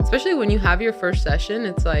especially when you have your first session,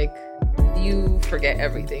 it's like you forget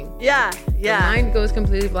everything. Yeah. Your mind goes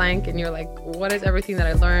completely blank and you're like, what is everything that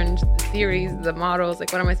I learned? The theories, the models,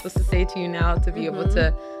 like what am I supposed to say to you now to be able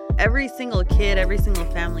to... Every single kid, every single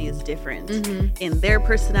family is different in their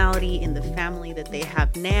personality, in the family that they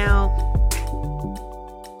have now.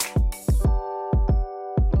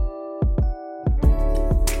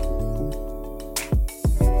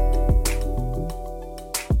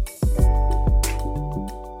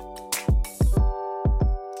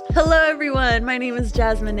 Hello, everyone. My name is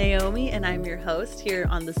Jasmine Naomi, and I'm your host here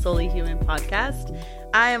on the Solely Human podcast.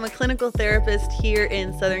 I am a clinical therapist here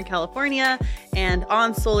in Southern California, and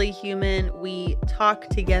on Solely Human, we talk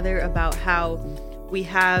together about how we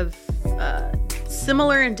have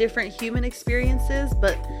similar and different human experiences,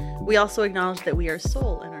 but we also acknowledge that we are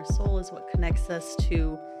soul, and our soul is what connects us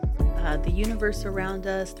to the universe around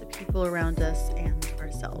us, the people around us, and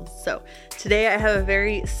ourselves. So today I have a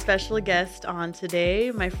very special guest on today,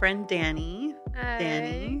 my friend Dany. Hi.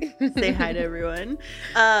 Dany, say hi to everyone.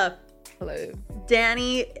 Hello.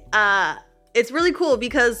 Dany, it's really cool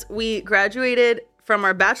because we graduated from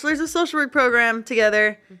our Bachelor's of Social Work program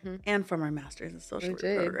together and from our Master's of Social Work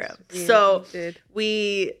program. So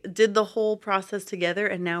we did the whole process together,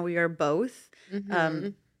 and now we are both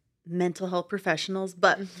mental health professionals.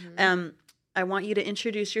 But I want you to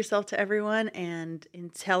introduce yourself to everyone, and in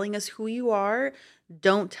telling us who you are,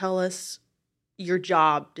 don't tell us your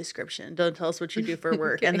job description. Don't tell us what you do for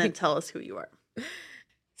work, Okay. and then tell us who you are.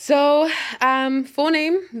 So, full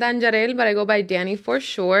name, Danjarel, but I go by Dany for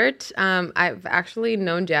short. I've actually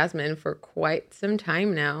known Jasmine for quite some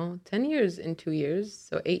time now, 10 years in 2 years,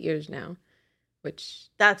 so 8 years now, which...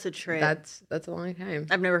 That's a trip. That's a long time.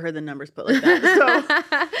 I've never heard the numbers put like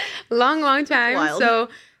that. So long time. Wild. So,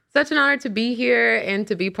 such an honor to be here and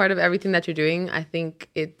to be part of everything that you're doing. I think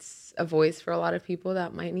it's a voice for a lot of people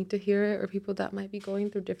that might need to hear it, or people that might be going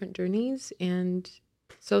through different journeys, and...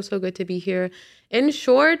 So good to be here. In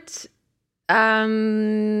short,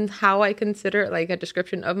 how I consider it like a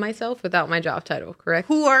description of myself without my job title, correct?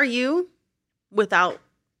 Who are you without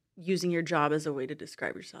using your job as a way to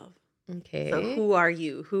describe yourself? Okay. So who are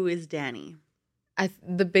you? Who is Dany?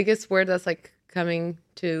 The biggest word that's like coming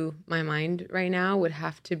to my mind right now would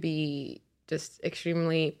have to be just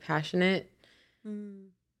extremely passionate.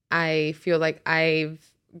 I feel like I've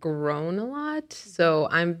grown a lot. So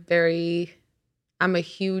I'm a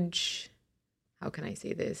huge, how can I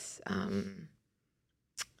say this,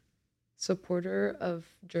 supporter of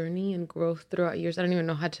journey and growth throughout years. I don't even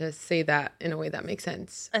know how to say that in a way that makes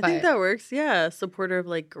sense. I think that works. Yeah. Supporter of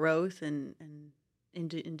like growth and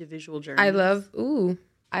individual journeys.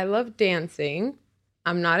 I love dancing.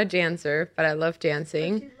 I'm not a dancer, but I love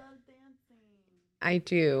dancing. But you love dancing. I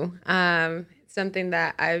do. It's something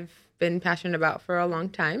that I've been passionate about for a long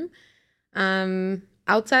time.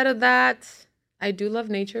 Outside of that, I do love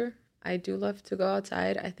nature. I do love to go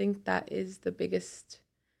outside. I think that is the biggest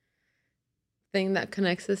thing that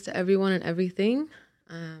connects us to everyone and everything.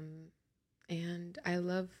 And I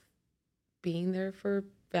love being there for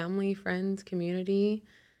family, friends, community.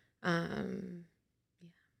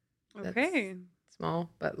 Okay. Small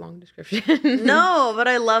but long description. No, but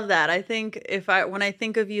I love that. I think when I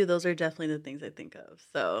think of you, those are definitely the things I think of.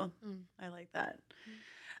 So I like that.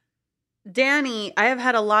 Dany, I have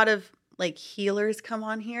had a lot of like healers come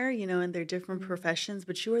on here, in their different professions,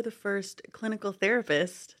 but you are the first clinical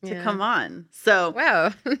therapist to come on. So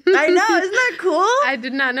wow. I know, isn't that cool? I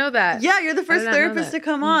did not know that. Yeah, you're the first therapist to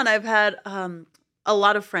come on. I've had a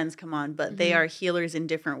lot of friends come on, but they are healers in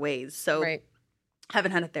different ways. So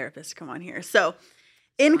haven't had a therapist come on here. So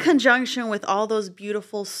in conjunction with all those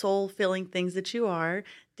beautiful soul-filling things that you are,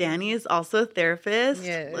 Dany is also a therapist.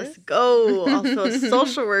 Yes. Let's go. Also a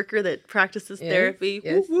social worker that practices therapy.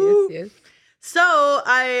 Yes. So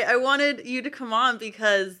I wanted you to come on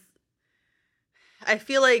because I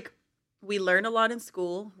feel like we learn a lot in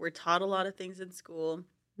school. We're taught a lot of things in school.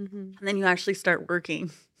 And then you actually start working.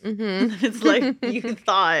 It's like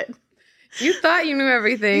you thought you knew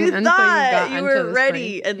everything. You thought you were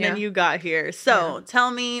ready, and then you got here. So tell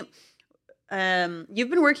me, you've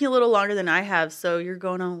been working a little longer than I have. So you're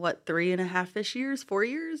going on 3.5-ish years, 4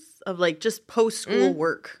 years of like just post-school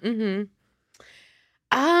work.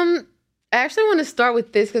 I actually want to start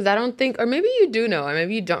with this because I don't think, or maybe you do know, or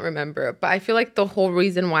maybe you don't remember, but I feel like the whole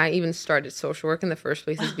reason why I even started social work in the first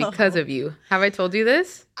place is because of you. Have I told you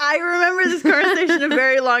this? I remember this conversation a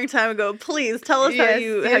very long time ago. Please tell us how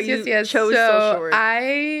you chose social work.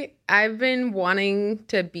 I've been wanting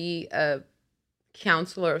to be a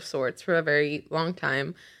counselor of sorts for a very long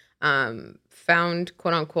time. found,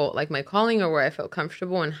 quote unquote, like my calling or where I felt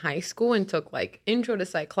comfortable in high school and took like intro to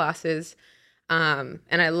psych classes. And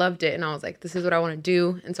I loved it. And I was like, this is what I want to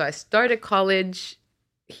do. And so I started college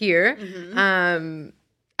here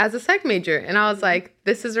as a psych major. And I was like,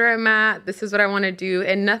 this is where I'm at. This is what I want to do.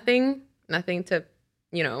 And nothing to,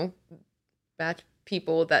 bad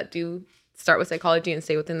people that do start with psychology and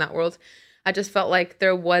stay within that world. I just felt like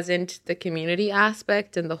there wasn't the community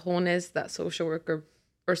aspect and the wholeness that social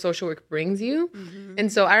work brings you.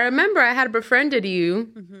 And so I remember I had befriended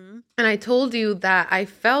you and I told you that I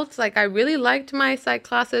felt like I really liked my psych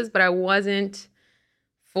classes, but I wasn't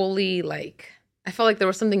fully like, I felt like there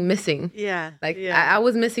was something missing. Yeah. I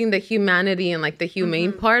was missing the humanity and like the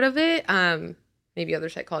humane part of it. Maybe other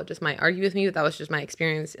psychologists might argue with me, but that was just my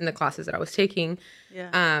experience in the classes that I was taking.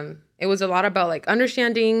 Yeah. It was a lot about like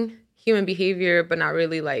understanding human behavior, but not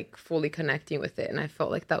really like fully connecting with it. And I felt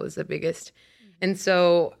like that was the biggest. And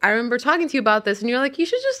so I remember talking to you about this and you're like, you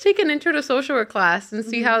should just take an intro to social work class and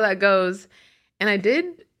see how that goes. And I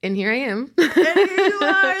did. And here I am. And here you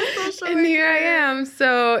are, social and here I am.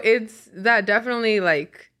 So that definitely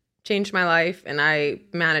like changed my life. And I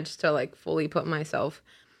managed to like fully put myself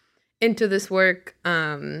into this work.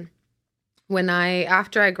 After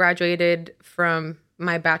I graduated from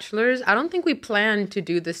my bachelor's, I don't think we planned to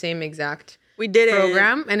do the same exact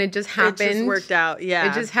program, and it just happened. It just worked out. Yeah,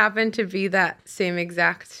 it just happened to be that same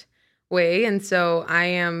exact way, and so I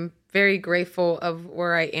am very grateful of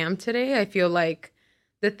where I am today. I feel like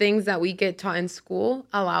the things that we get taught in school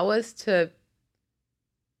allow us to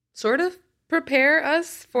sort of prepare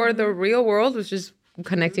us for the real world, which is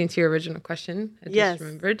connecting to your original question. I just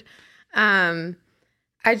remembered.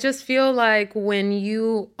 I just feel like when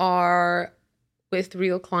you are with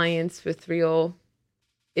real clients, with real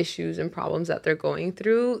issues and problems that they're going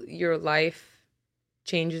through, your life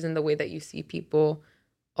changes in the way that you see people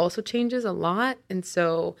also changes a lot. And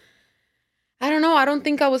so, I don't know. I don't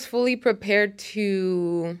think I was fully prepared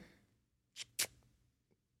to,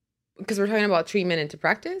 because we're talking about treatment into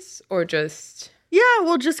practice or just... Yeah,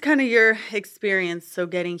 well, just kind of your experience. So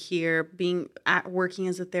getting here, working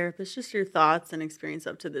as a therapist, just your thoughts and experience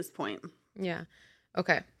up to this point. Yeah.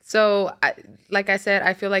 Okay. So like I said,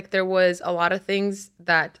 I feel like there was a lot of things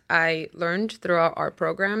that I learned throughout our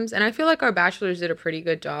programs. And I feel like our bachelors did a pretty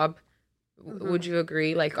good job. Would you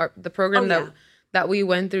agree? Like the program that we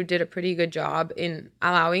went through did a pretty good job in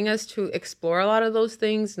allowing us to explore a lot of those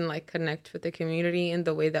things and like connect with the community in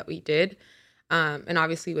the way that we did. And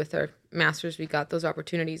obviously with our masters, we got those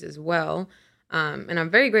opportunities as well. And I'm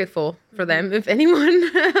very grateful for them. If anyone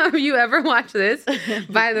of you ever watch this,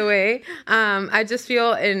 by the way, I just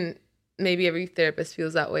feel, and maybe every therapist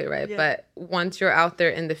feels that way, right? Yeah. But once you're out there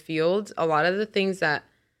in the field, a lot of the things that,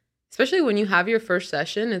 especially when you have your first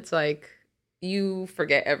session, it's like you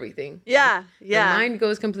forget everything. Yeah, Your mind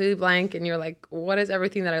goes completely blank and you're like, what is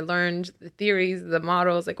everything that I learned? The theories, the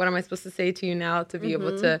models, like what am I supposed to say to you now to be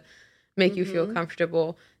able to make you feel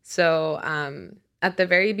comfortable? So at the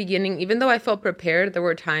very beginning, even though I felt prepared, there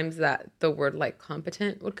were times that the word like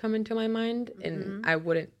competent would come into my mind and I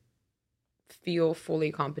wouldn't feel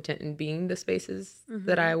fully competent in being the spaces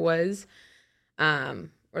that I was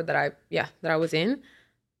or that I was in.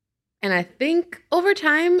 And I think over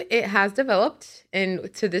time it has developed,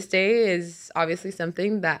 and to this day is obviously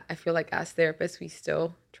something that I feel like as therapists we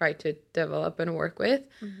still try to develop and work with.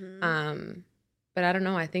 But I don't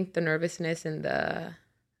know, I think the nervousness and the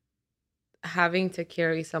having to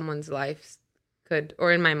carry someone's life could,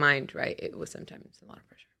 or in my mind, right, it was sometimes a lot of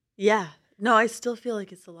pressure. Yeah. No, I still feel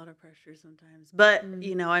like it's a lot of pressure sometimes. But,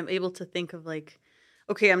 I'm able to think of like,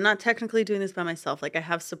 okay, I'm not technically doing this by myself. Like I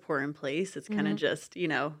have support in place. It's kind of just,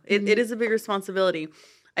 it is a big responsibility.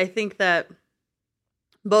 I think that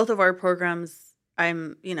both of our programs,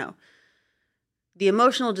 the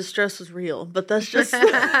emotional distress was real, but that's just,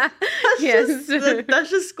 that's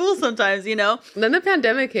just school sometimes, Then the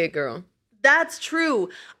pandemic hit, girl. That's true.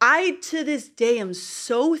 I, to this day, am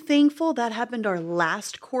so thankful that happened our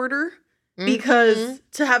last quarter. Because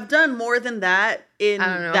to have done more than that in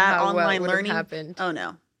that online learning happened. Oh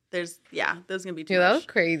no. There's going to be too much. That was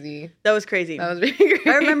crazy. That was crazy. That was very crazy.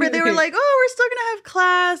 I remember they were like, oh, we're still going to have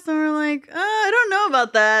class. And we're like, I don't know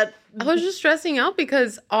about that. I was just stressing out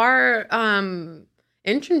because our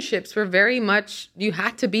internships were very much, you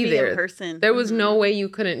had to be there. In person. There was no way you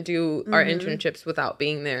couldn't do our internships without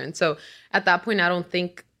being there. And so at that point, I don't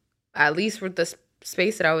think, at least with the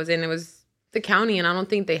space that I was in, it was the county, and I don't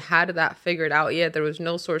think they had that figured out yet. There was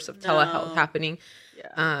no source of telehealth happening.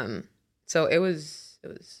 Yeah. So it was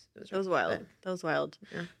wild. That was wild.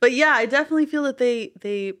 Yeah. But yeah, I definitely feel that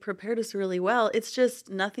they prepared us really well. It's just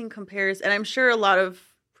nothing compares, and I'm sure a lot of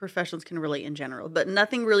professionals can relate in general, but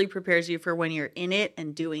nothing really prepares you for when you're in it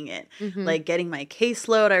and doing it. Mm-hmm. Like getting my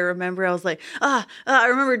caseload, I remember I was like, I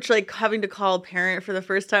remember like having to call a parent for the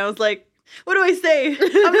first time. I was like, what do I say?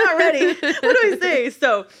 I'm not ready. What do I say?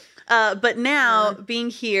 So, but now being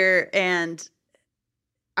here and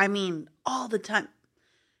I mean, all the time,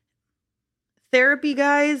 therapy,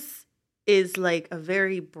 guys, is like a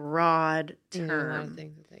very broad term. A lot of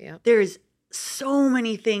things with it, yeah. There's so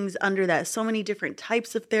many things under that, so many different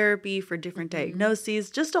types of therapy for different diagnoses,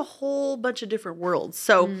 just a whole bunch of different worlds.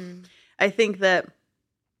 So I think that,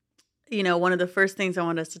 you know, one of the first things I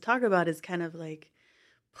want us to talk about is kind of like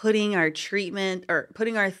putting our treatment or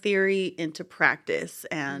putting our theory into practice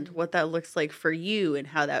and what that looks like for you and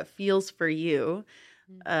how that feels for you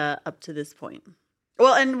up to this point.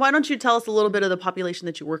 Well, and why don't you tell us a little bit of the population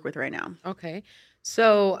that you work with right now? Okay.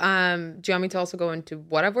 So, do you want me to also go into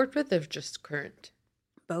what I've worked with or just current?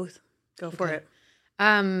 Both. Go for it.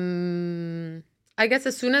 I guess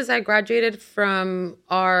as soon as I graduated from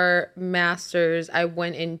our master's, I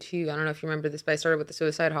went into, I don't know if you remember this, but I started with the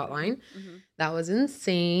suicide hotline. That was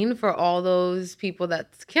insane for all those people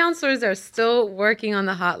that's counselors that are still working on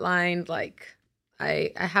the hotline. Like,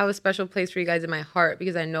 I have a special place for you guys in my heart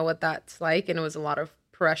because I know what that's like, and it was a lot of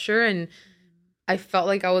pressure, and I felt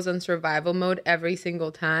like I was in survival mode every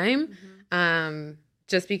single time.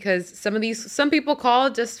 Just because some people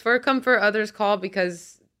call just for comfort, others call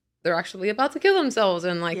because they're actually about to kill themselves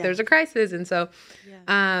and like there's a crisis. And so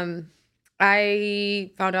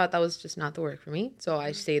I found out that was just not the work for me. So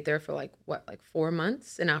I stayed there for like 4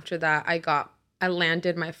 months. And after that, I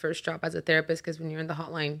landed my first job as a therapist because when you're in the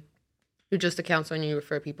hotline, you're just a counselor and you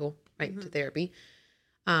refer people right to therapy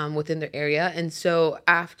within their area. And so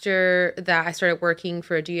after that, I started working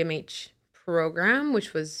for a GMH program,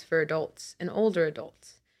 which was for adults and older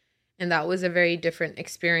adults. And that was a very different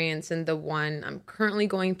experience than the one I'm currently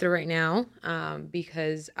going through right now,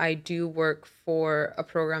 because I do work for a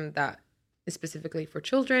program that is specifically for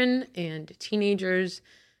children and teenagers.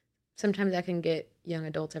 Sometimes I can get young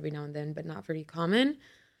adults every now and then, but not very common.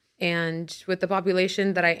 And with the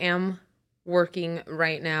population that I am working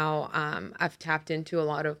right now, I've tapped into a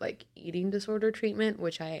lot of like eating disorder treatment,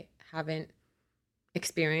 which I haven't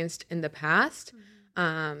experienced in the past.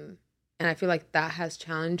 And I feel like that has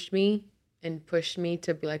challenged me and pushed me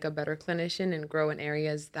to be like a better clinician and grow in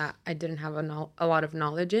areas that I didn't have a lot of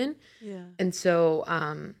knowledge in. And so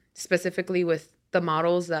specifically with the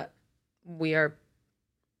models that we are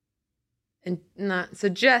not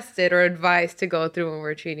suggested or advised to go through when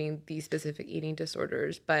we're treating these specific eating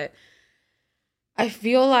disorders. But I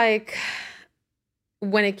feel like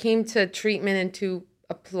when it came to treatment and to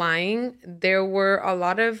applying, there were a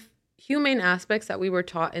lot of humane aspects that we were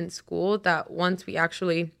taught in school that once we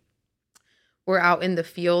actually were out in the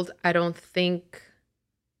field, I don't think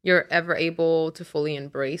you're ever able to fully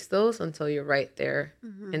embrace those until you're right there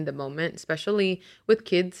in the moment, especially with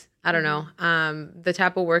kids. I don't know. The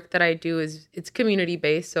type of work that I do it's community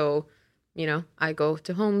based. So, you know, I go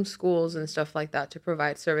to home schools and stuff like that to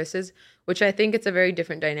provide services, which I think it's a very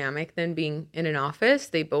different dynamic than being in an office.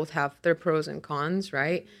 They both have their pros and cons,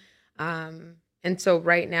 right? And so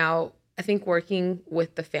right now, I think working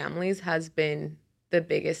with the families has been the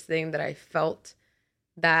biggest thing that I felt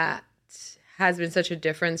that has been such a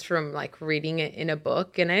difference from like reading it in a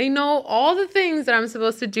book. And I know all the things that I'm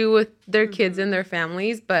supposed to do with their kids and their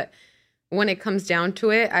families, but when it comes down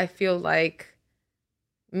to it, I feel like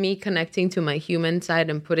me connecting to my human side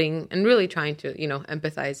and really trying to, you know,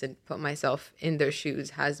 empathize and put myself in their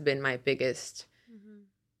shoes has been my biggest,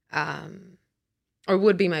 or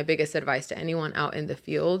would be my biggest advice to anyone out in the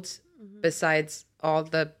field, besides all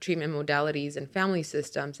the treatment modalities and family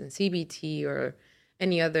systems and CBT or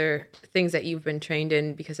any other things that you've been trained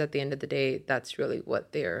in, because at the end of the day, that's really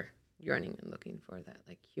what they're yearning and looking for, that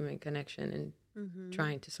like human connection and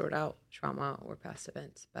trying to sort out trauma or past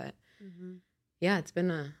events. But yeah, it's been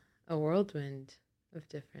a whirlwind of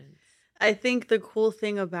difference. I think the cool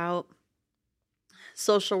thing about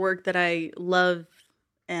social work that I love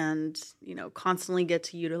and, you know, constantly get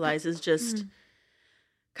to utilize is just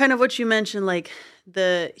kind of what you mentioned, like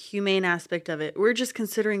the humane aspect of it. We're just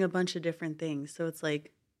considering a bunch of different things. So it's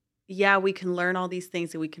like, yeah, we can learn all these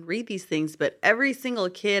things and we can read these things, but every single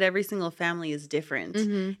kid, every single family is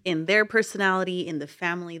different in their personality, in the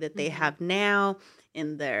family that they have now,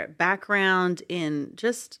 in their background,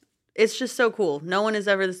 it's just so cool. No one is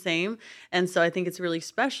ever the same. And so I think it's really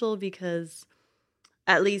special because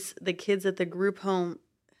at least the kids at the group home,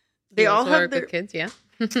 they all have their kids, yeah.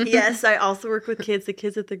 Yes, I also work with kids. The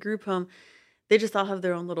kids at the group home, they just all have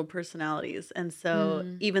their own little personalities. And so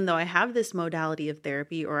even though I have this modality of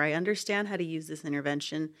therapy, or I understand how to use this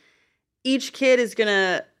intervention, each kid is going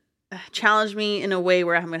to challenge me in a way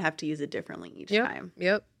where I'm going to have to use it differently each time.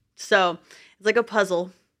 Yep. So it's like a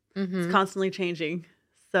puzzle. It's constantly changing.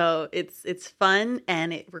 So it's fun,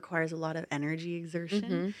 and it requires a lot of energy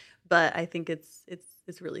exertion, but I think it's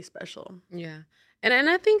really special. Yeah. And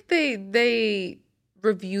I think they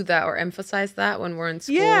review that or emphasize that when we're in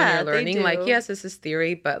school and you're learning. Like, yes, this is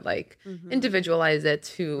theory, but like individualize it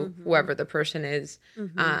to whoever the person is.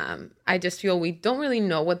 I just feel we don't really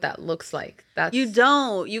know what that looks like.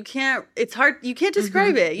 You can't, it's hard. You can't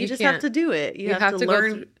describe it. You just have to do it. You have to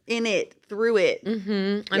learn in it, through it.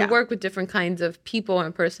 And work with different kinds of people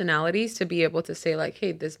and personalities to be able to say like,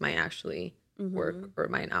 hey, this might actually work or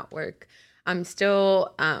might not work. I'm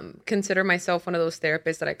still consider myself one of those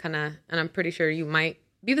therapists that I kind of, and I'm pretty sure you might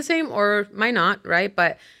be the same or might not, right?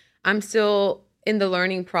 But I'm still in the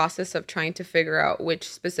learning process of trying to figure out which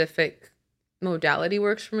specific modality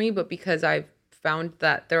works for me. But because I've found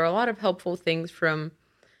that there are a lot of helpful things from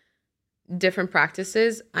different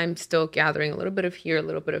practices, I'm still gathering a little bit of here, a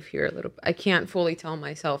little bit of here, I can't fully tell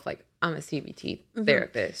myself like I'm a CBT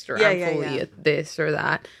therapist or I'm fully this or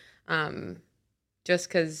that. Just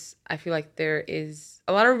because I feel like there is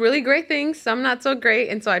a lot of really great things, some not so great.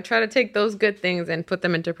 And so I try to take those good things and put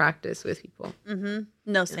them into practice with people.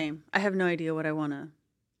 No, same. I have no idea what I want to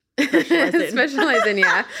specialize in.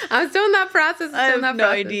 Yeah. I'm still in that process. I have no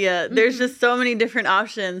idea. There's just so many different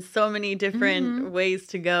options, so many different ways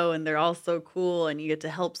to go. And they're all so cool. And you get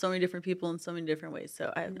to help so many different people in so many different ways.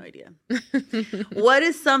 So I have no idea. What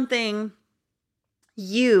is something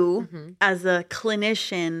you, as a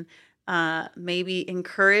clinician, maybe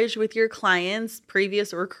encourage with your clients,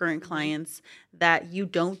 previous or current clients, that you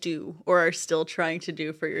don't do or are still trying to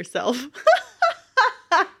do for yourself?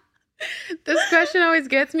 This question always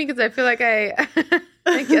gets me because I feel like I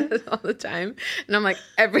get this all the time. And I'm like,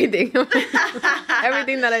 everything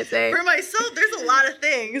that I say. For myself, there's a lot of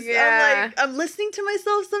things. Yeah. I'm listening to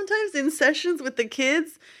myself sometimes in sessions with the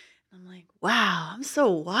kids. I'm like, wow, I'm so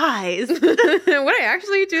wise. Would I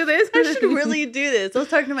actually do this? I should really do this. I was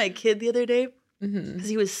talking to my kid the other day because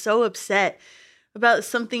he was so upset about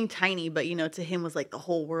something tiny, but, to him was like the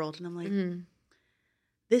whole world. And I'm like,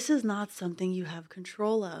 this is not something you have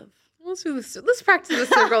control of. Let's practice the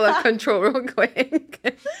circle of control real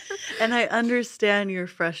quick. And I understand you're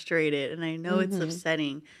frustrated, and I know it's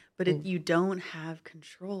upsetting, but you don't have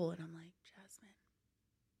control. And I'm like,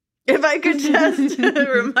 if I could just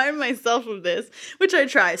remind myself of this, which I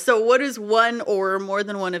try. So what is one or more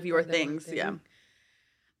than one of your things? Yeah.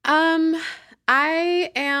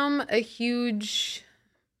 I am a huge,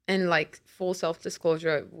 and like full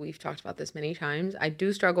self-disclosure, we've talked about this many times, I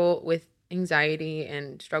do struggle with anxiety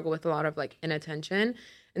and struggle with a lot of like inattention.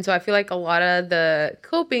 And so I feel like a lot of the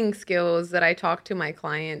coping skills that I talk to my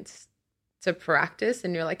clients to practice,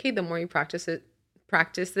 and you're like, hey, the more you practice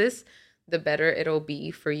this, the better it'll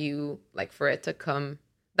be for you, like for it to come.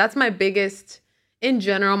 That's my biggest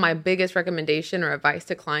recommendation or advice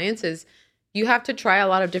to clients is you have to try a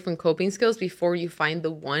lot of different coping skills before you find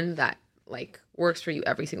the one that like works for you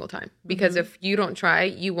every single time. Because if you don't try,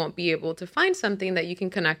 you won't be able to find something that you can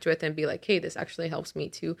connect with and be like, hey, this actually helps me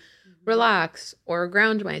to relax or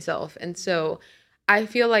ground myself. And so I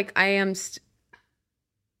feel like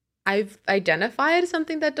I've identified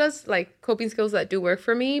something that does like coping skills that do work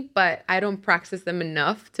for me, but I don't practice them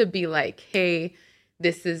enough to be like, hey,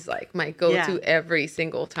 this is like my go-to every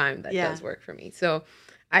single time that does work for me. So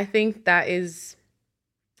I think that is,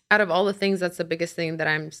 out of all the things, that's the biggest thing that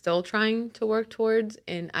I'm still trying to work towards.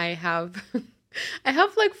 And I have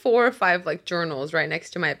like 4 or 5 like journals right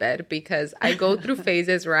next to my bed because I go through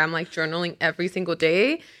phases where I'm like journaling every single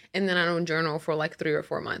day, and then I don't journal for like 3 or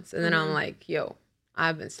 4 months. And then I'm like, yo,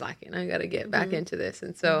 I've been slacking. I got to get back into this.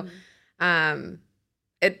 And so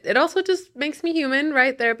it also just makes me human,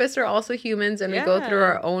 right? Therapists are also humans, and we go through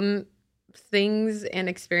our own things and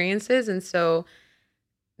experiences. And so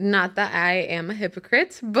not that I am a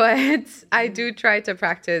hypocrite, but I do try to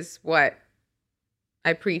practice what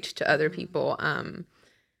I preach to other people. And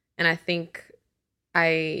I think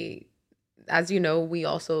as you know, we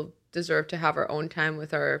also deserve to have our own time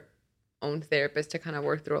with our own therapist to kind of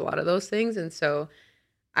work through a lot of those things. And so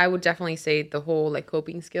I would definitely say the whole like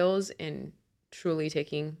coping skills and truly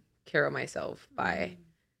taking care of myself by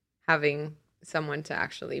having someone to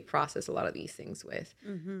actually process a lot of these things with.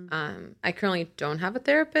 I currently don't have a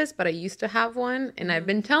therapist, but I used to have one, and I've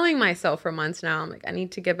been telling myself for months now, I'm like, I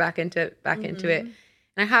need to get back into it. And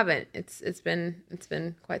I haven't. It's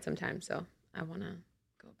been quite some time, so I want to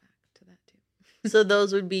go back to that too. So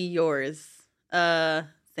those would be yours.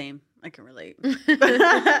 Same. I can relate.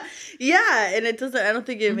 Yeah, and it doesn't, I don't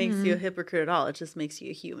think it makes you a hypocrite at all. It just makes you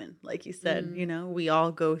a human. Like you said, you know, we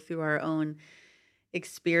all go through our own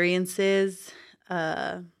experiences.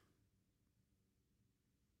 Yeah,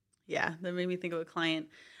 that made me think of a client.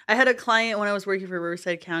 I had a client when I was working for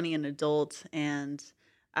Riverside County, an adult, and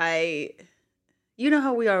you know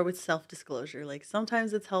how we are with self-disclosure. Like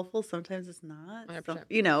sometimes it's helpful, sometimes it's not. So,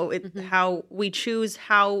 you know, how we choose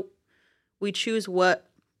what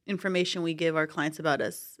information we give our clients about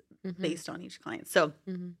us based on each client. So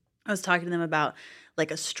I was talking to them about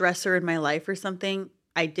like a stressor in my life or something.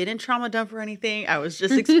 I didn't trauma dump or anything. I was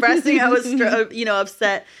just expressing I was,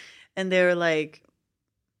 upset. And they were like,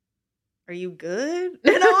 "Are you good?"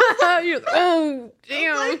 And I was like, oh,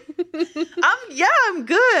 damn. I'm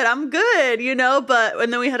good. I'm good, you know?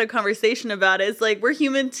 And then we had a conversation about it. It's like, we're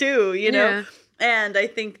human too, you know? Yeah. And I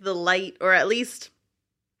think the light, or at least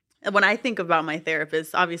when I think about my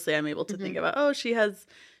therapist, obviously I'm able to think about, I know she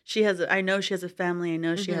has a family. I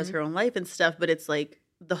know she has her own life and stuff, but it's like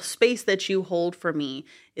the space that you hold for me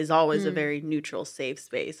is always a very neutral, safe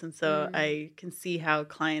space. And so I can see how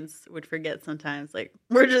clients would forget sometimes, like,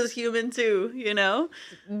 we're just human too, you know?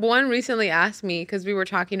 One recently asked me, because we were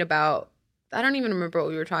talking about, I don't even remember what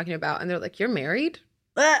we were talking about. And they're like, "You're married?"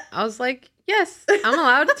 I was like, "Yes, I'm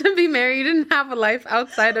allowed to be married and have a life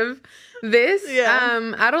outside of this."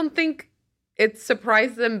 Yeah. I don't think it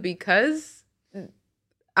surprised them because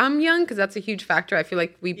I'm young, because that's a huge factor. I feel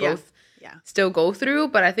like we both still go through,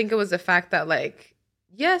 but I think it was the fact that, like,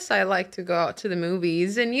 yes, I like to go out to the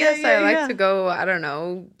movies, and yes, I like to go, I don't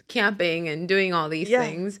know, camping and doing all these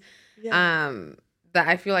things. That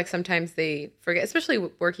I feel like sometimes they forget, especially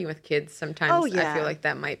working with kids. Sometimes I feel like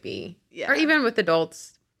that might be, or even with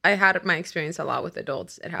adults. I had my experience a lot with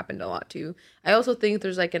adults. It happened a lot too. I also think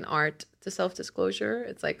there's like an art to self-disclosure.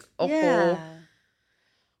 It's like a whole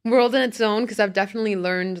world in its own, because I've definitely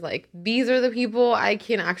learned, like, these are the people I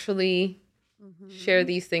can actually share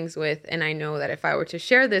these things with, and I know that if I were to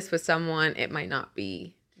share this with someone, it might not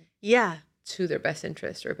be to their best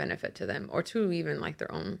interest or benefit to them, or to even like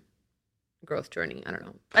their own growth journey. I don't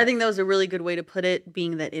know. I think that was a really good way to put it,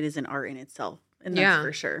 being that it is an art in itself, and that's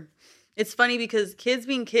for sure. It's funny because kids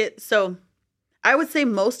being kids, so I would say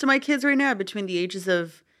most of my kids right now are between the ages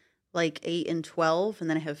of like 8 and 12, and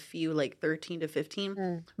then I have a few like 13 to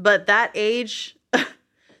 15. But that age,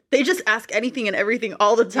 they just ask anything and everything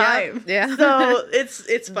all the time. Yeah. So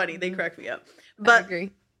it's funny. They crack me up. But I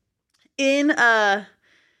agree.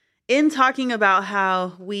 In talking about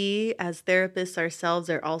how we as therapists ourselves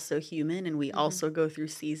are also human, and we also go through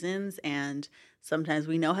seasons, and sometimes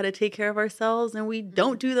we know how to take care of ourselves and we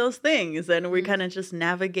don't do those things, and we kind of just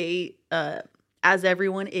navigate as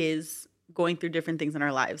everyone is going through different things in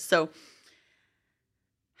our lives. So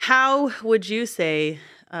how would you say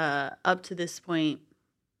up to this point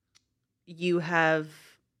you have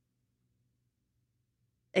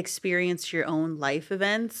experienced your own life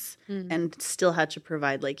events and still had to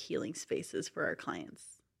provide like healing spaces for our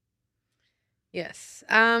clients? Yes.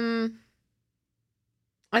 I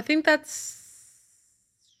think that's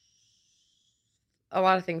a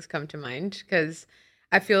lot of things come to mind, because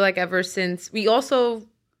I feel like ever since we also,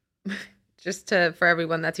 for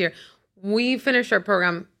everyone that's here, we finished our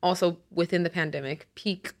program also within the pandemic,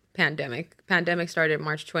 peak pandemic. Pandemic started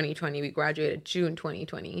March 2020. We graduated June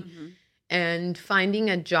 2020. And finding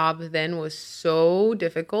a job then was so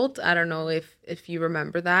difficult. I don't know if you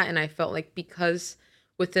remember that. And I felt like, because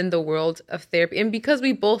within the world of therapy, and because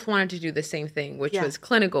we both wanted to do the same thing, which was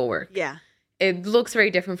clinical work. Yeah. It looks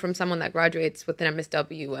very different from someone that graduates with an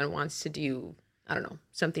MSW and wants to do, I don't know,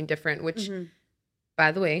 something different, which,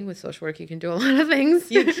 by the way, with social work, you can do a lot of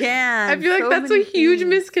things. You can. I feel like that's a huge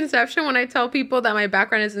misconception when I tell people that my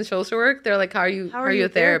background is in social work. They're like, how are you a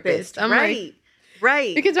therapist? I'm like,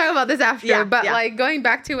 right. We can talk about this after. But like going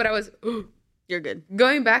back to what I was... You're good.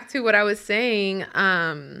 Going back to what I was saying,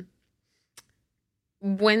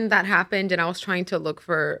 when that happened and I was trying to look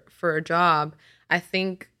for a job, I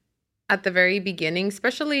think at the very beginning,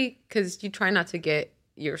 especially because you try not to get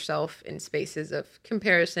yourself in spaces of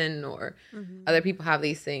comparison, or other people have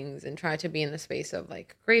these things, and try to be in the space of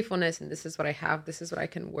like gratefulness, and this is what I have, this is what I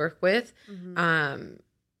can work with.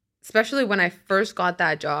 Especially when I first got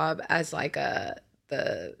that job as like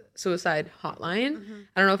the suicide hotline.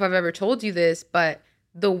 I don't know if I've ever told you this, but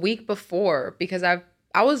the week before, because I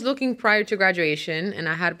was looking prior to graduation, and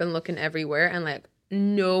I had been looking everywhere, and like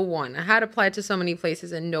no one, I had applied to so many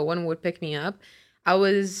places and no one would pick me up. I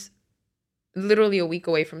was literally a week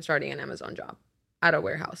away from starting an Amazon job at a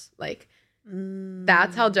warehouse. Like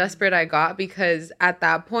that's how desperate I got, because at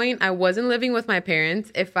that point I wasn't living with my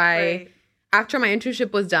parents. If I after my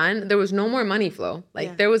internship was done, there was no more money flow.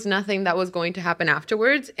 Like there was nothing that was going to happen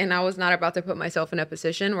afterwards. And I was not about to put myself in a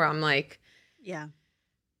position where I'm like, I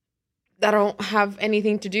don't have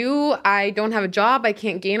anything to do. I don't have a job. I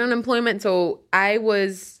can't gain unemployment. So I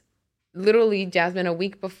was literally, Jasmine, a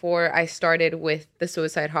week before I started with the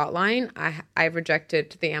suicide hotline, I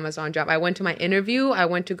rejected the Amazon job. I went to my interview. I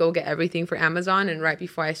went to go get everything for Amazon. And right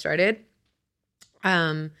before I started,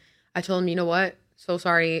 I told him, you know what? So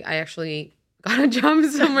sorry. I actually got a job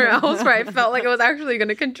somewhere else where I felt like I was actually going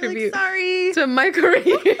to contribute to my career.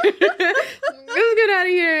 Let's get out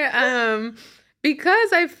of here.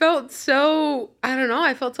 Because I felt so, I don't know,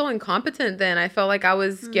 I felt so incompetent then. I felt like I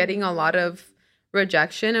was getting a lot of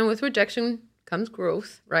rejection. And with rejection comes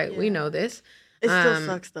growth, right? Yeah. We know this. It still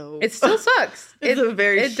sucks, though. It still sucks. It's a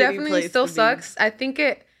very shitty place. It definitely still sucks. I think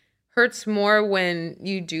it hurts more when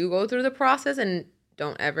you do go through the process and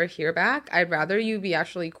don't ever hear back. I'd rather you be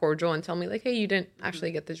actually cordial and tell me like, hey, you didn't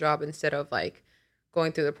actually get the job, instead of like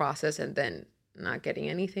going through the process and then not getting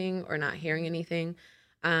anything or not hearing anything.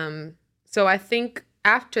 So I think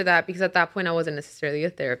after that, because at that point I wasn't necessarily a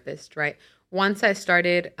therapist, right? Once I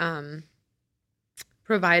started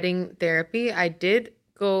providing therapy, I did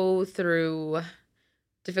go through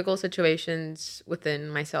difficult situations within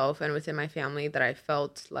myself and within my family that I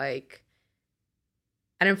felt like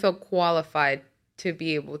I didn't feel qualified to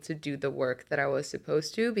be able to do the work that I was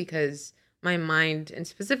supposed to, because my mind and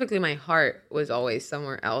specifically my heart was always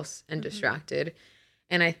somewhere else and distracted.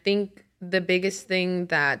 And I think the biggest thing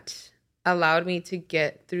that allowed me to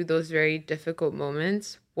get through those very difficult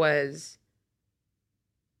moments was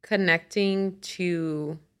connecting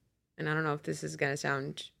to, and I don't know if this is going to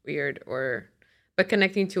sound weird but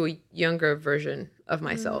connecting to a younger version of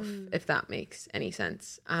myself, if that makes any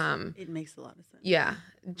sense. It makes a lot of sense. Yeah.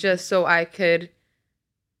 Just so I could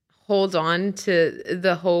hold on to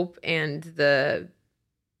the hope and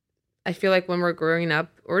I feel like when we're growing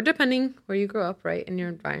up, or depending where you grow up, right, in your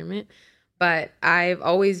environment, but I've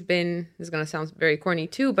always been, this is going to sound very corny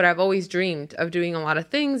too, but I've always dreamed of doing a lot of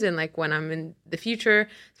things. And like when I'm in the future,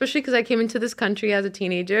 especially because I came into this country as a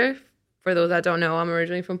teenager. For those that don't know, I'm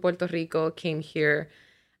originally from Puerto Rico, came here.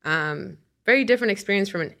 Very different experience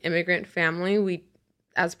from an immigrant family. We,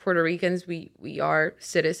 as Puerto Ricans, we are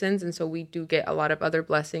citizens. And so we do get a lot of other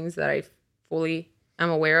blessings that I fully am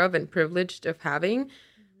aware of and privileged of having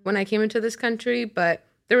when I came into this country. But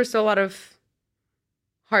there was still a lot of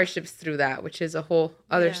hardships through that, which is a whole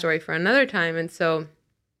other story for another time. And so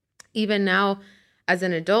even now as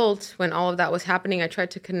an adult, when all of that was happening, I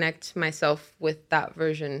tried to connect myself with that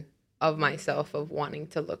version of myself, of wanting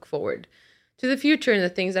to look forward to the future and the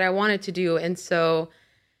things that I wanted to do. And so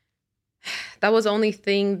that was the only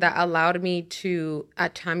thing that allowed me to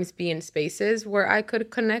at times be in spaces where I could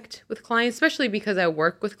connect with clients, especially because I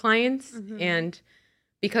work with clients and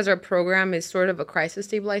because our program is sort of a crisis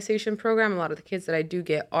stabilization program. A lot of the kids that I do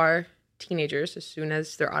get are teenagers. As soon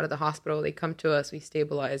as they're out of the hospital, they come to us, we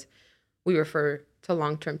stabilize, we refer to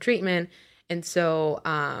long-term treatment. And so,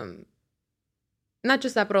 not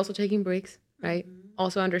just that, but also taking breaks, right?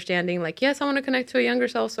 Also understanding like, yes, I want to connect to a younger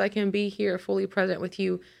self so I can be here fully present with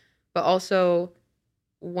you. But also,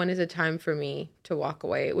 when is it time for me to walk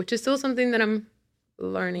away? Which is still something that I'm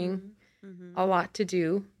learning a lot to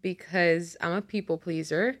do, because I'm a people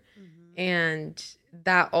pleaser. And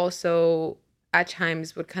that also at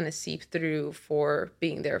times would kind of seep through for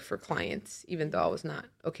being there for clients, even though I was not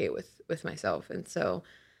okay with myself. And so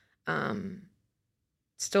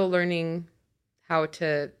still learning how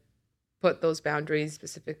to put those boundaries,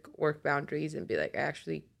 specific work boundaries, and be like, I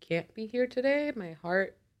actually can't be here today. My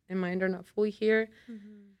heart and mind are not fully here.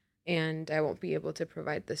 And I won't be able to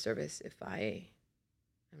provide the service if I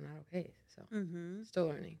am not okay. So still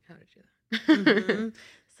learning how to do that.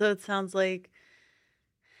 So it sounds like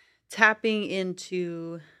tapping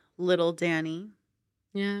into little Dany.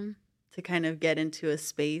 Yeah. To kind of get into a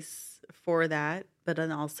space for that, but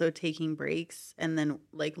then also taking breaks and then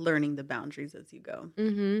like learning the boundaries as you go.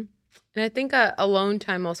 And I think alone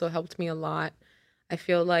time also helped me a lot. I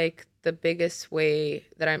feel like the biggest way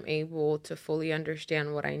that I'm able to fully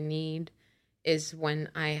understand what I need is when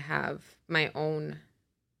I have my own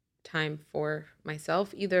time for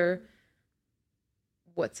myself, either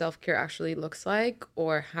what self-care actually looks like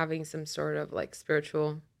or having some sort of like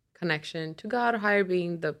spiritual connection to God or higher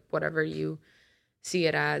being, the whatever you see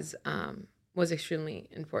it as, was extremely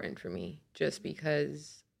important for me, just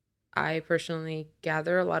because I personally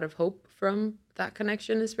gather a lot of hope from that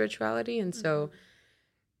connection to spirituality. And so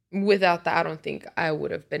without that, I don't think I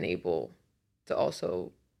would have been able to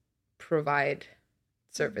also provide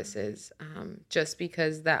services, just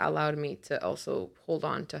because that allowed me to also hold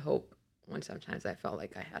on to hope when sometimes I felt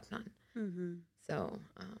like I had none. Mm-hmm. So,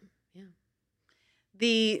 yeah.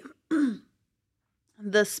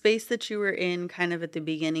 The space that you were in kind of at the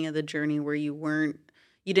beginning of the journey where you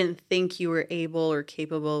didn't think you were able or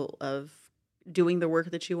capable of doing the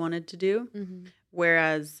work that you wanted to do. Mm-hmm.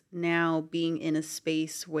 Whereas now being in a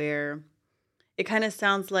space where it kind of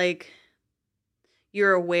sounds like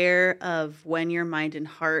you're aware of when your mind and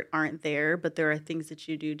heart aren't there, but there are things that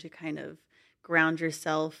you do to kind of ground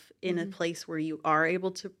yourself in a place where you are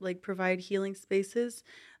able to like provide healing spaces.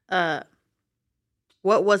 What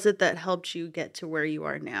was it that helped you get to where you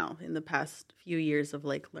are now in the past few years of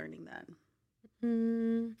like learning that?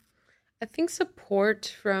 I think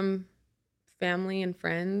support from family and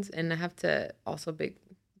friends, and I have to also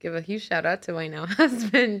give a huge shout out to my now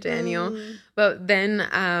husband, Daniel. But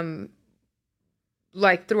then,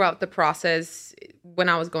 like throughout the process, when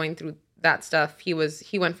I was going through that stuff, he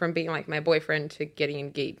went from being like my boyfriend to getting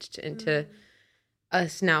engaged into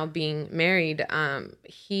us now being married.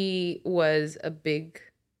 He was a big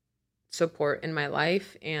support in my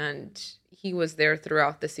life, and he was there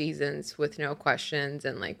throughout the seasons with no questions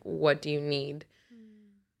and like, what do you need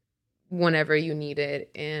whenever you need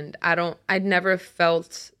it. And I'd never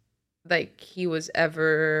felt like he was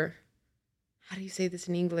ever, how do you say this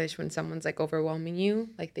in English, when someone's like overwhelming you,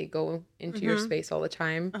 like they go into your space all the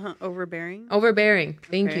time? Overbearing.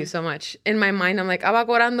 Thank you so much. In my mind, I'm like,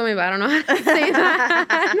 abacorándome, but I don't know how to say that.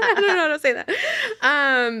 I don't know how to say that.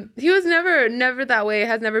 He was never that way,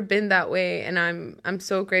 has never been that way. And I'm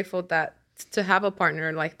so grateful that to have a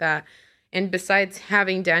partner like that. And besides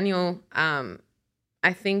having Daniel, I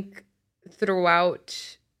think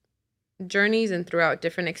throughout journeys and throughout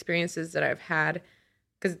different experiences that I've had,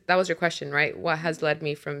 because that was your question, right? What has led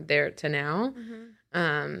me from there to now?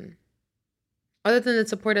 Other than the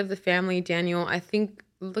support of the family, Daniel, I think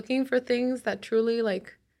looking for things that truly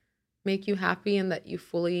like make you happy and that you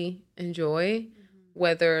fully enjoy,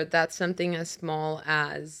 whether that's something as small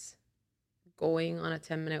as going on a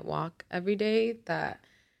 10-minute walk every day that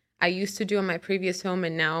I used to do in my previous home,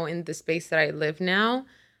 and now in the space that I live now,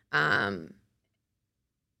 I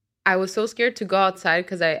was so scared to go outside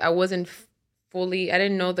because I wasn't I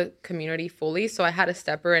didn't know the community fully. So I had a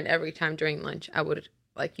stepper, and every time during lunch, I would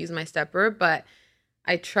like use my stepper, but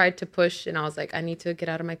I tried to push, and I was like, I need to get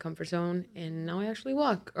out of my comfort zone. And now I actually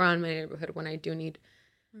walk around my neighborhood when I do need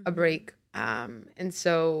a break. And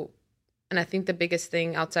I think the biggest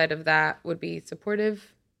thing outside of that would be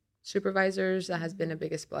supportive supervisors. That has been the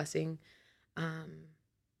biggest blessing.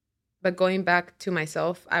 But going back to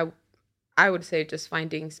myself, I would say just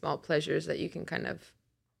finding small pleasures that you can kind of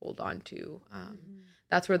hold on to.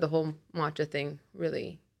 That's where the whole matcha thing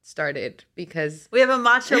really started, because we have a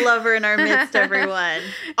matcha lover in our midst, everyone.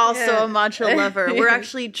 Also a matcha lover. We're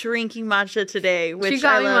actually drinking matcha today, which she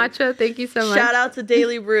got me matcha. Thank you so much. Shout out to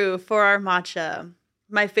Daily Brew for our matcha.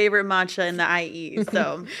 My favorite matcha in the IE.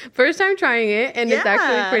 So first time trying it, and it's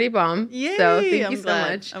actually pretty bomb. Yay. So thank you so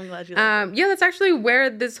much. I'm glad you like it. Yeah, that's actually where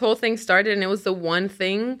this whole thing started, and it was the one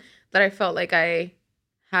thing that I felt like I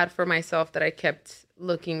had for myself that I kept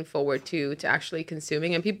looking forward to actually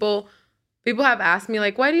consuming. And people have asked me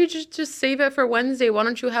like, why do you just save it for Wednesday? Why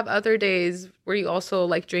don't you have other days where you also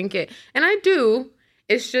like drink it? And I do.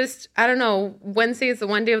 It's just, I don't know, Wednesday is the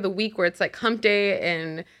one day of the week where it's like hump day,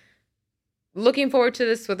 and looking forward to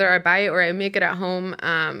this, whether I buy it or I make it at home.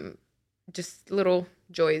 Just little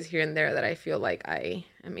joys here and there that I feel like I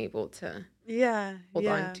am able to hold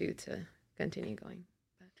on to continue going.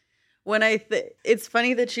 It's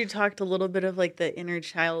funny that you talked a little bit of like the inner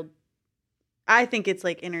child. I think it's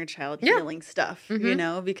like inner child healing stuff, you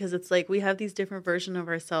know, because it's like we have these different versions of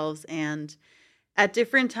ourselves, and at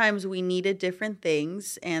different times we needed different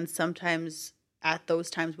things, and sometimes at those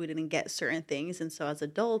times we didn't get certain things. And so as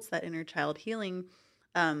adults, that inner child healing,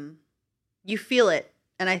 you feel it.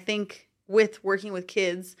 And I think with working with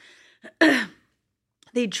kids,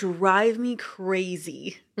 they drive me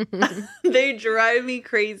crazy. They drive me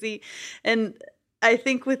crazy. And I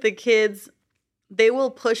think with the kids, they will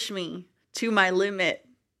push me to my limit.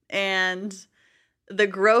 And the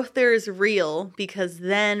growth there is real, because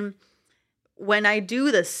then when I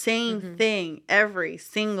do the same thing every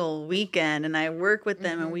single weekend and I work with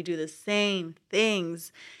them and we do the same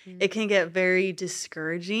things, it can get very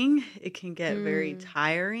discouraging. It can get very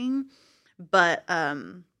tiring. But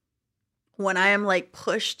when I am like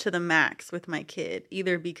pushed to the max with my kid,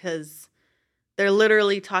 either because they're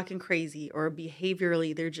literally talking crazy or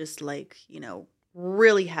behaviorally they're just like, you know,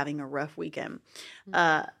 really having a rough weekend,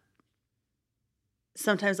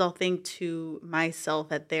 sometimes I'll think to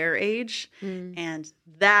myself at their age, and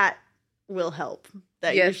that will help.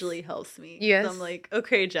 That Yes. usually helps me. Yes. So I'm like,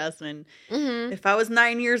 okay, Jasmine, Mm-hmm. if I was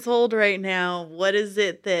 9 years old right now, what is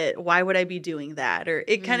it why would I be doing that? Or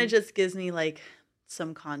it kind of just gives me like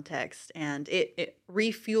some context, and it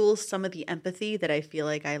refuels some of the empathy that I feel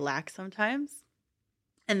like I lack sometimes.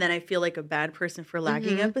 And then I feel like a bad person for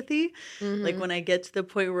lacking empathy. Like when I get to the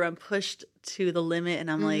point where I'm pushed to the limit and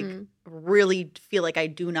I'm like, really feel like I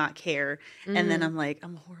do not care. And then I'm like,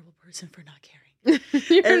 I'm a horrible person for not caring.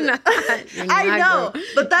 You're not. I know, girl.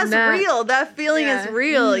 but that's Not. real. That feeling is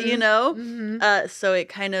real, you know? Mm-hmm. So it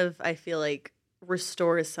kind of, I feel like,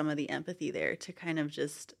 restores some of the empathy there to kind of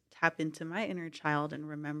just tap into my inner child and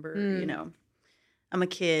remember, you know, I'm a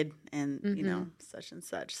kid and, you know, such and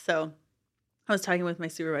such. So I was talking with my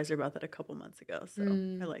supervisor about that a couple months ago. So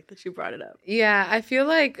I like that you brought it up. Yeah, I feel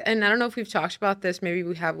like, and I don't know if we've talked about this, maybe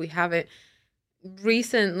we haven't.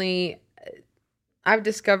 Recently, I've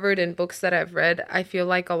discovered in books that I've read, I feel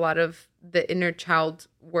like a lot of the inner child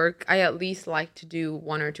work, I at least like to do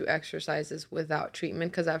 1 or 2 exercises without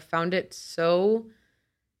treatment because I've found it so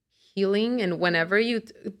healing. And whenever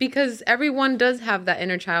because everyone does have that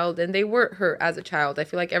inner child and they were hurt as a child. I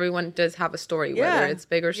feel like everyone does have a story, whether it's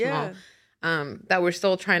big or small, that we're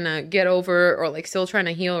still trying to get over or like still trying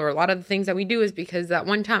to heal. Or a lot of the things that we do is because that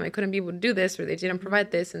one time I couldn't be able to do this or they didn't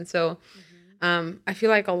provide this. And so I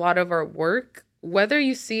feel like a lot of our work, whether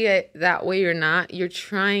you see it that way or not, you're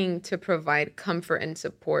trying to provide comfort and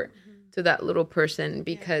support to that little person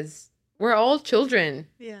because we're all children.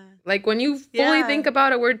 Yeah. Like when you fully think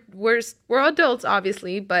about it, we're adults,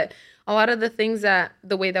 obviously, but a lot of the things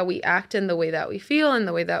the way that we act and the way that we feel and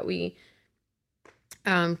the way that we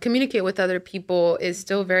communicate with other people is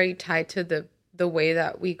still very tied to the way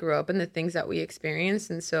that we grew up and the things that we experience.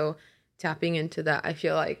 And so tapping into that, I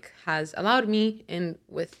feel like has allowed me and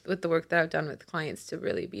with the work that I've done with clients to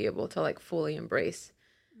really be able to like fully embrace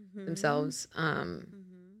themselves.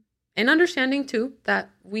 And understanding too that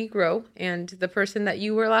we grow and the person that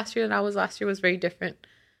you were last year and I was last year was very different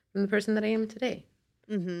from the person that I am today.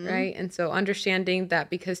 Right. And so understanding that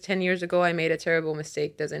because 10 years ago I made a terrible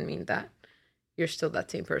mistake doesn't mean that you're still that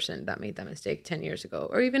same person that made that mistake 10 years ago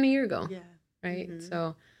or even a year ago. Yeah. Right.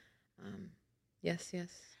 So yes.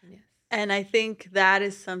 And I think that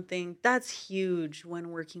is something that's huge when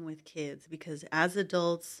working with kids because as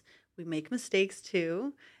adults, we make mistakes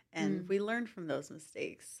too, and we learn from those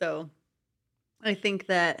mistakes. So I think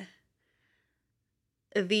that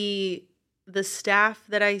the staff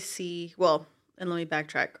that I see, well, and let me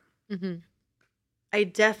backtrack. I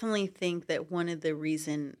definitely think that one of the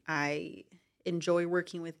reason I enjoy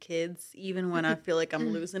working with kids, even when I feel like I'm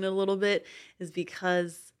losing it a little bit, is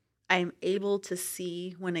because I'm able to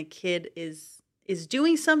see when a kid is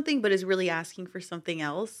doing something but is really asking for something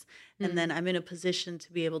else. And then I'm in a position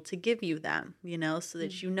to be able to give you them, you know, so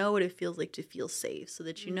that you know what it feels like to feel safe, so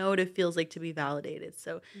that you know what it feels like to be validated,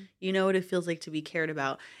 so you know what it feels like to be cared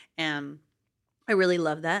about. And I really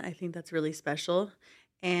love that. I think that's really special.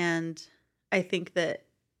 And I think that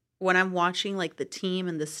when I'm watching like the team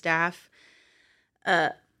and the staff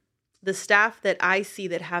that I see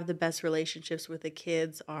that have the best relationships with the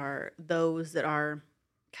kids are those that are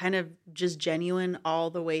kind of just genuine all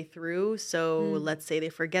the way through. So let's say they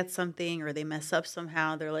forget something or they mess up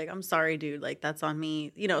somehow. They're like, I'm sorry, dude, like that's on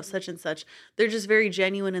me, you know, such and such. They're just very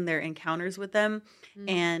genuine in their encounters with them.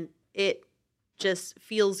 And it just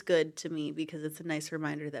feels good to me because it's a nice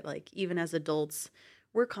reminder that like, even as adults,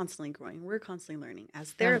 we're constantly growing. We're constantly learning.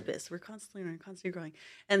 As therapists, we're constantly learning, constantly growing.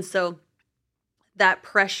 And so that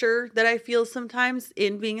pressure that I feel sometimes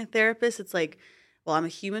in being a therapist, it's like, well, I'm a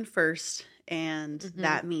human first, and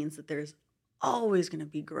that means that there's always going to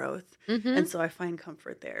be growth. And so I find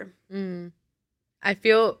comfort there. I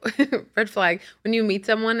feel red flag when you meet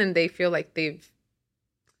someone and they feel like they've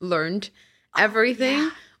learned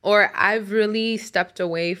everything. Or I've really stepped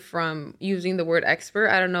away from using the word expert.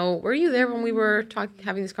 I don't know. Were you there when we were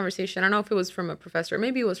having this conversation? I don't know if it was from a professor.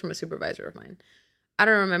 Maybe it was from a supervisor of mine. I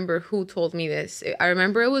don't remember who told me this. I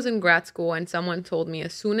remember it was in grad school and someone told me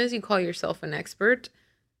as soon as you call yourself an expert,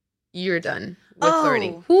 you're done with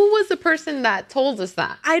learning. Who was the person that told us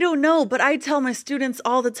that? I don't know, but I tell my students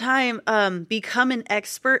all the time, become an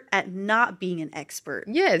expert at not being an expert.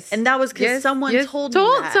 Yes. And that was because someone told me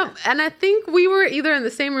that. And I think we were either in the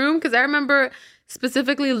same room because I remember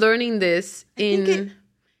specifically learning this in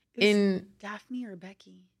Daphne or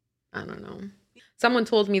Becky. I don't know. Someone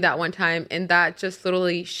told me that one time, and that just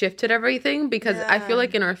literally shifted everything because I feel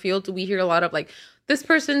like in our field, we hear a lot of like, this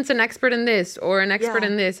person's an expert in this or an expert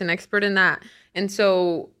in this, an expert in that. And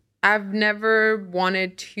so I've never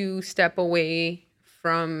wanted to step away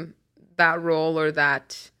from that role or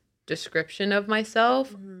that description of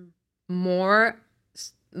myself, more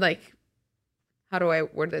like, how do I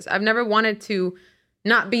word this? I've never wanted to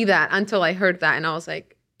not be that until I heard that. And I was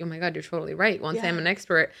like, oh my God, you're totally right. Once I'm an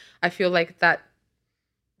expert, I feel like that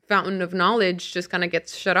fountain of knowledge just kind of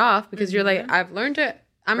gets shut off because you're like, I've learned it.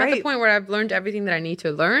 I'm at the point where I've learned everything that I need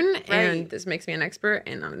to learn, and this makes me an expert,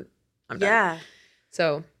 and I'm done. Yeah.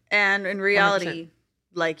 So, and in reality, 100%.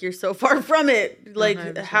 Like, you're so far from it. Like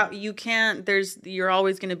 100%. How you can't. You're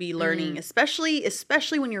always going to be learning, especially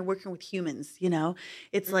when you're working with humans. You know,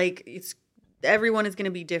 it's like everyone is going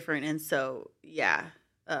to be different, and so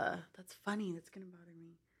that's funny. That's going to bother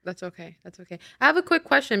me. That's okay. That's okay. I have a quick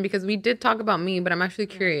question because we did talk about me, but I'm actually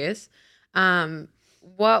curious.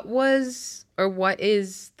 What was or what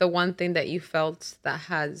is the one thing that you felt that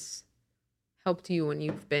has helped you when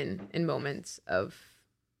you've been in moments of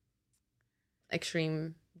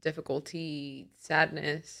extreme difficulty,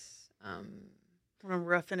 sadness, when I'm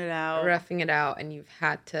roughing it out, and you've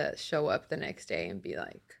had to show up the next day and be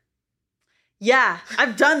like, yeah,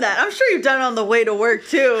 I've done that. I'm sure you've done it on the way to work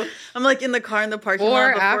too. I'm like in the car in the parking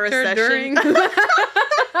lot before a session.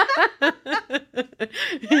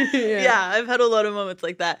 Yeah, I've had a lot of moments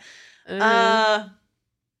like that.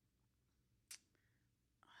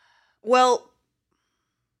 Well,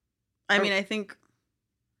 I mean, I think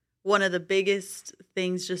one of the biggest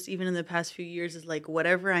things just even in the past few years is like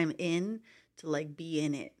whatever I'm in to like be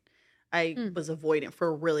in it. I was avoidant for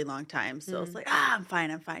a really long time. So I was like, I'm fine.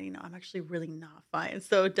 You know, I'm actually really not fine.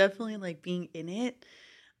 So definitely like being in it.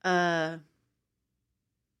 I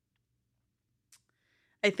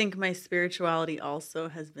think my spirituality also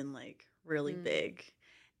has been like really big.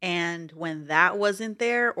 And when that wasn't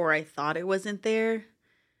there, or I thought it wasn't there,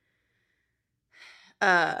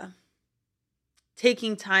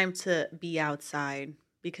 taking time to be outside,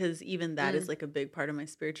 because even that is like a big part of my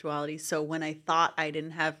spirituality. So when I thought I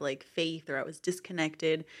didn't have like faith or I was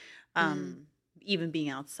disconnected, even being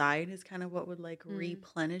outside is kind of what would like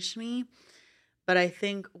replenish me. But I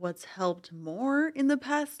think what's helped more in the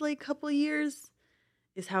past like couple of years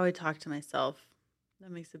is how I talk to myself.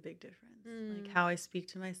 That makes a big difference. Like how I speak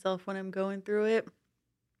to myself when I'm going through it.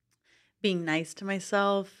 Being nice to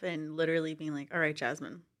myself and literally being like, all right,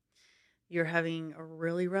 Jasmine, you're having a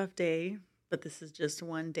really rough day, but this is just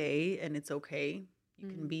one day and it's okay. You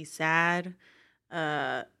can be sad.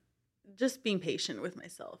 Just being patient with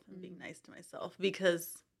myself and being nice to myself,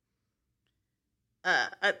 because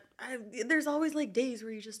there's always like days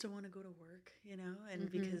where you just don't want to go to work, you know,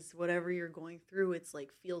 and because whatever you're going through, it's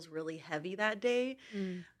like feels really heavy that day.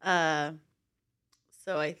 So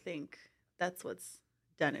I think that's what's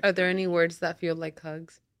done it. Are there any words that feel like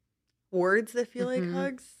hugs? Words that feel like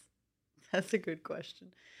hugs? That's a good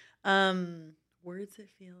question. Words that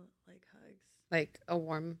feel like hugs. Like a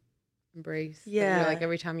warm embrace. Yeah. Like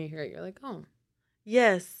every time you hear it, you're like, oh.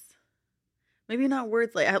 Yes. Maybe not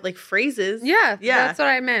words like phrases. Yeah. That's what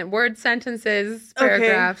I meant. Words, sentences,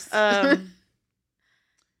 paragraphs. Okay.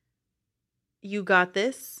 You got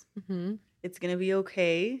this. It's going to be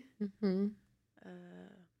okay.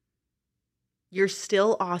 You're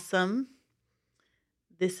still awesome.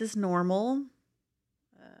 This is normal.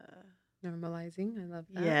 Normalizing. I love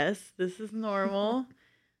that. Yes, this is normal.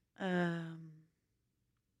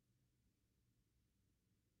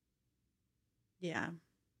 Yeah.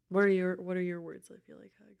 What are your words that feel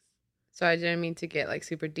like hugs? So I didn't mean to get like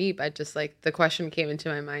super deep. I just like the question came into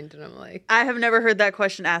my mind and I'm like, I have never heard that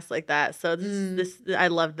question asked like that. So this I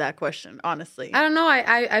loved that question, honestly. I don't know.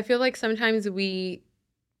 I feel like sometimes we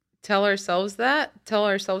tell ourselves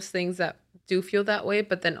things that do feel that way,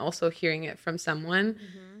 but then also hearing it from someone.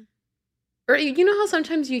 Or you know how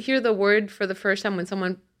sometimes you hear the word for the first time when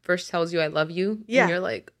someone first tells you I love you? Yeah. And you're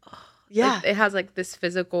like, oh. Yeah. Like, it has like this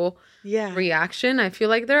physical reaction. I feel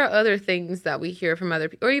like there are other things that we hear from other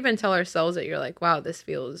people, or even tell ourselves that you're like, wow, this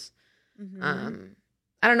feels, I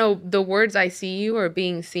don't know, the words I see you or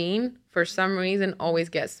being seen for some reason always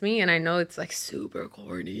gets me. And I know it's like super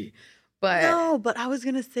corny, but. No, but I was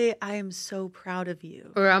going to say, I am so proud of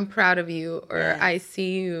you. Or I'm proud of you, or I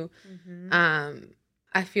see you.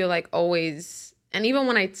 I feel like always, and even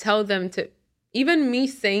when I tell them to, even me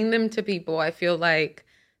saying them to people, I feel like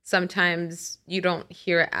sometimes you don't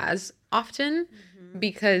hear it as often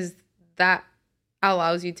because that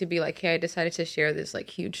allows you to be like, hey, I decided to share this like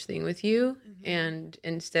huge thing with you. And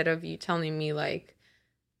instead of you telling me like,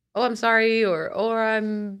 oh, I'm sorry, or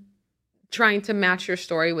I'm trying to match your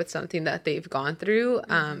story with something that they've gone through,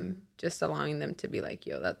 just allowing them to be like,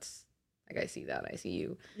 yo, that's like, I see that, I see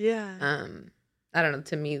you. Yeah. I don't know.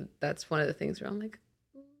 To me, that's one of the things where I'm like,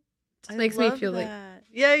 it makes me feel like.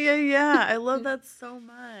 Yeah. I love that so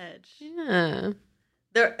much. Yeah.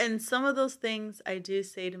 And some of those things I do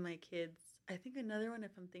say to my kids. I think another one,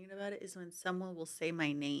 if I'm thinking about it, is when someone will say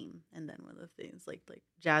my name, and then one of the things like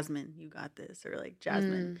Jasmine, you got this, or like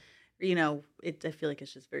Jasmine, I feel like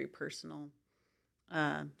it's just very personal.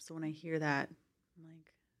 So when I hear that, I'm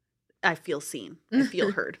like, I feel seen, I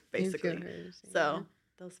feel heard, basically. So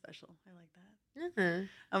that was special. I like that. Uh-huh.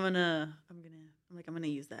 I'm gonna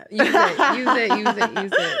use that. Use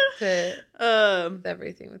it to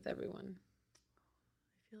everything with everyone.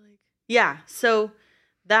 I feel like so.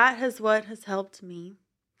 That is what has helped me.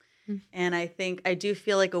 And I think I do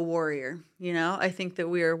feel like a warrior, I think that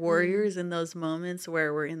we are warriors in those moments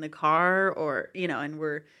where we're in the car or, and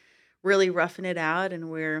we're really roughing it out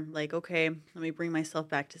and we're like, okay, let me bring myself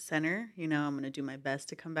back to center. I'm going to do my best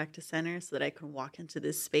to come back to center so that I can walk into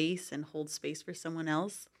this space and hold space for someone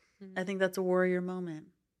else. I think that's a warrior moment.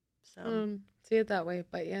 So see it that way,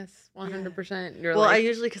 but yes, 100%. Yeah. I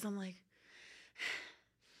usually, because I'm like,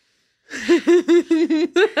 let's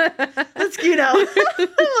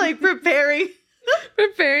like preparing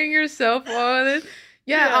yourself on it.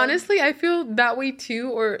 Yeah, honestly, I feel that way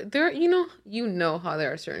too. Or there, how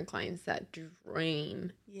there are certain clients that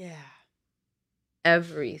drain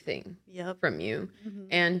everything from you.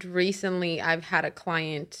 And recently I've had a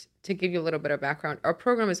client, to give you a little bit of background, our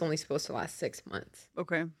program is only supposed to last 6 months.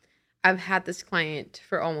 Okay. I've had this client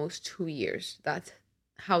for almost 2 years. That's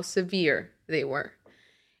how severe they were.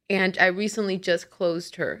 And I recently just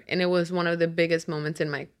closed her. And it was one of the biggest moments in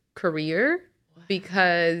my career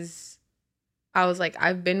because I was like,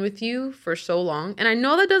 I've been with you for so long. And I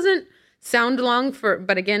know that doesn't sound long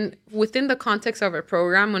but again, within the context of our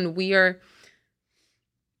program, when we are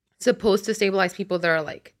supposed to stabilize people that are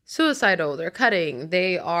like suicidal, they're cutting,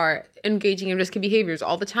 they are engaging in risky behaviors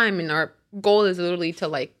all the time. And our goal is literally to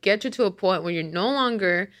like get you to a point where you're no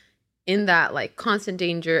longer in that like constant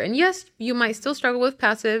danger. And yes, you might still struggle with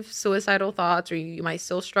passive suicidal thoughts, or you might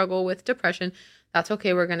still struggle with depression. That's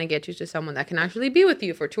okay. We're going to get you to someone that can actually be with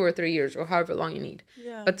you for 2 or 3 years or however long you need.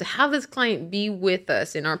 Yeah. But to have this client be with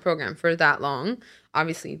us in our program for that long,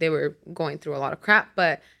 obviously they were going through a lot of crap,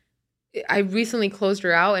 but I recently closed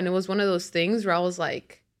her out. And it was one of those things where I was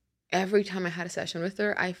like, every time I had a session with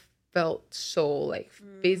her, I felt so like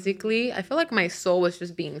physically, I felt like my soul was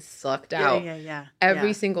just being sucked out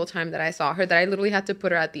every single time that I saw her, that I literally had to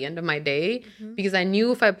put her at the end of my day because I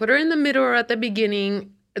knew if I put her in the middle or at the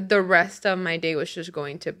beginning, the rest of my day was just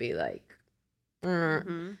going to be like,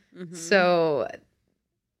 So,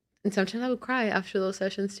 and sometimes I would cry after those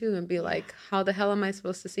sessions too and be like, how the hell am I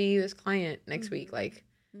supposed to see this client next week? Like,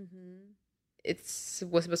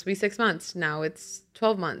 was supposed to be 6 months. Now it's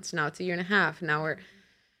 12 months. Now it's a year and a half. Now we're...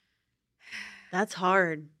 That's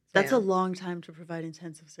hard. That's a long time to provide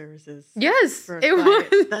intensive services. Yes, it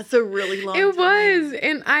was. That's a really long time. It was.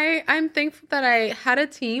 And I'm thankful that I had a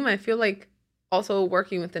team. I feel like also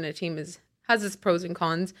working within a team has its pros and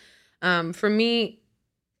cons. For me,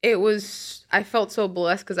 I felt so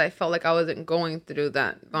blessed because I felt like I wasn't going through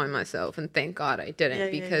that by myself. And thank God I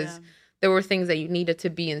didn't because there were things that you needed to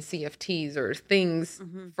be in CFTs or things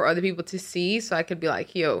for other people to see. So I could be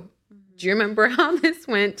like, yo, do you remember how this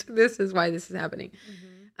went? This is why this is happening.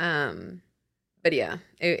 But yeah,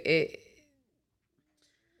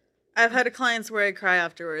 I've had clients where I cry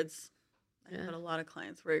afterwards. I've had a lot of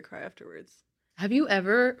clients where I cry afterwards. Have you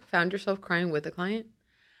ever found yourself crying with a client?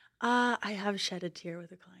 I have shed a tear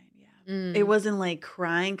with a client. Yeah, it wasn't like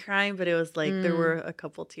crying, but it was like there were a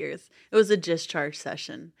couple tears. It was a discharge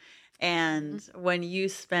session. And when you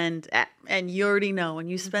spend, and you already know, when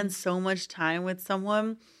you spend so much time with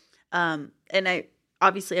someone, and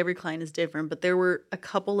obviously every client is different, but there were a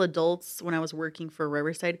couple adults when I was working for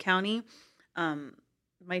Riverside County,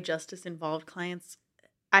 my justice involved clients.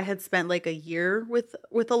 I had spent like a year with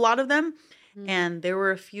a lot of them, and there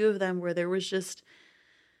were a few of them where there was just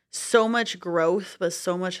so much growth, but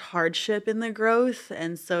so much hardship in the growth.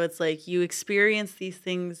 And so it's like you experience these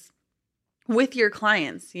things with your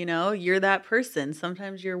clients, you're that person.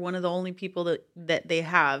 Sometimes you're one of the only people that they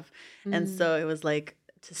have. And so it was like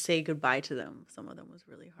to say goodbye to them. Some of them was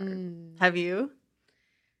really hard. Have you?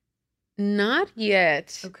 Not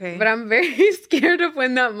yet. Okay. But I'm very scared of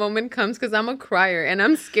when that moment comes because I'm a crier. And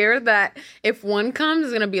I'm scared that if one comes,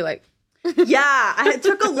 it's going to be like... It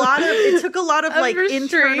took a lot of like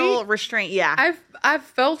internal restraint. Yeah. I've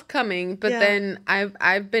felt coming, but then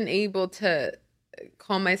I've been able to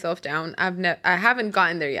calm myself down. I haven't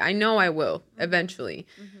gotten there yet. I know I will eventually.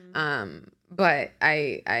 But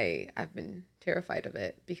I've been terrified of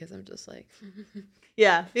it because I'm just like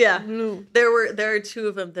Yeah. There are two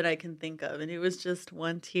of them that I can think of, and it was just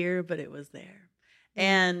one tear, but it was there.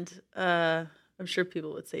 And I'm sure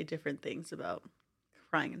people would say different things about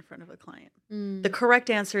crying in front of a client. The correct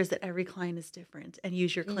answer is that every client is different, and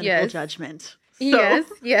use your clinical judgment. So,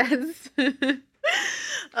 yes.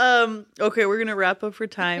 Okay, we're gonna wrap up for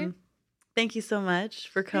time. Okay. Thank you so much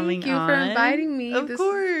for coming on. Thank you for inviting me. Of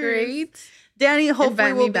course. Is great. Dany,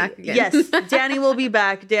 hopefully we'll be back again. Yes, Dany will be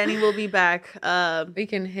back. Dany will be back. We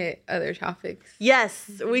can hit other topics.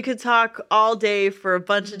 Yes, we could talk all day for a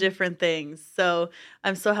bunch of different things. So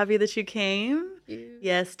I'm so happy that you came. Thank you.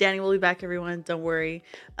 Yes, Dany will be back, everyone. Don't worry.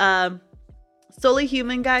 Solely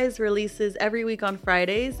Human, guys, releases every week on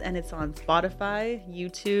Fridays, and it's on Spotify,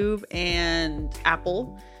 YouTube, and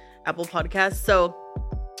Apple Podcasts. So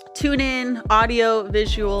tune in, audio,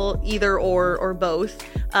 visual, either or both.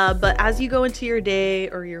 But as you go into your day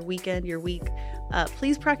or your weekend, your week,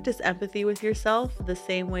 please practice empathy with yourself the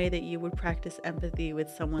same way that you would practice empathy with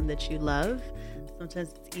someone that you love.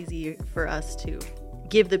 Sometimes it's easy for us to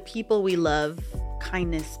give the people we love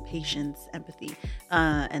kindness, patience, empathy,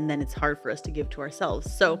 and then it's hard for us to give to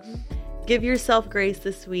ourselves. So give yourself grace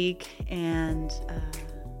this week. And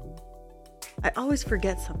I always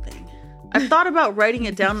forget something. I've thought about writing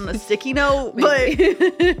it down on a sticky note, but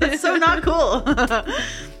it's so not cool.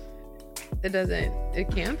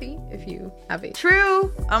 It can't be if you have it.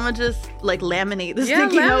 True. I'm gonna just laminate the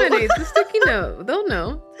sticky note. Laminate the sticky note. They'll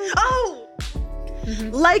know. Oh!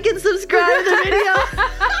 Like and subscribe to the video.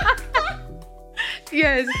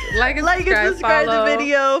 Yes, like and subscribe the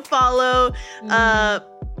video, follow.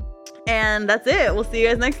 And that's it. We'll see you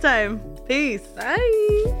guys next time. Peace.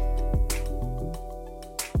 Bye.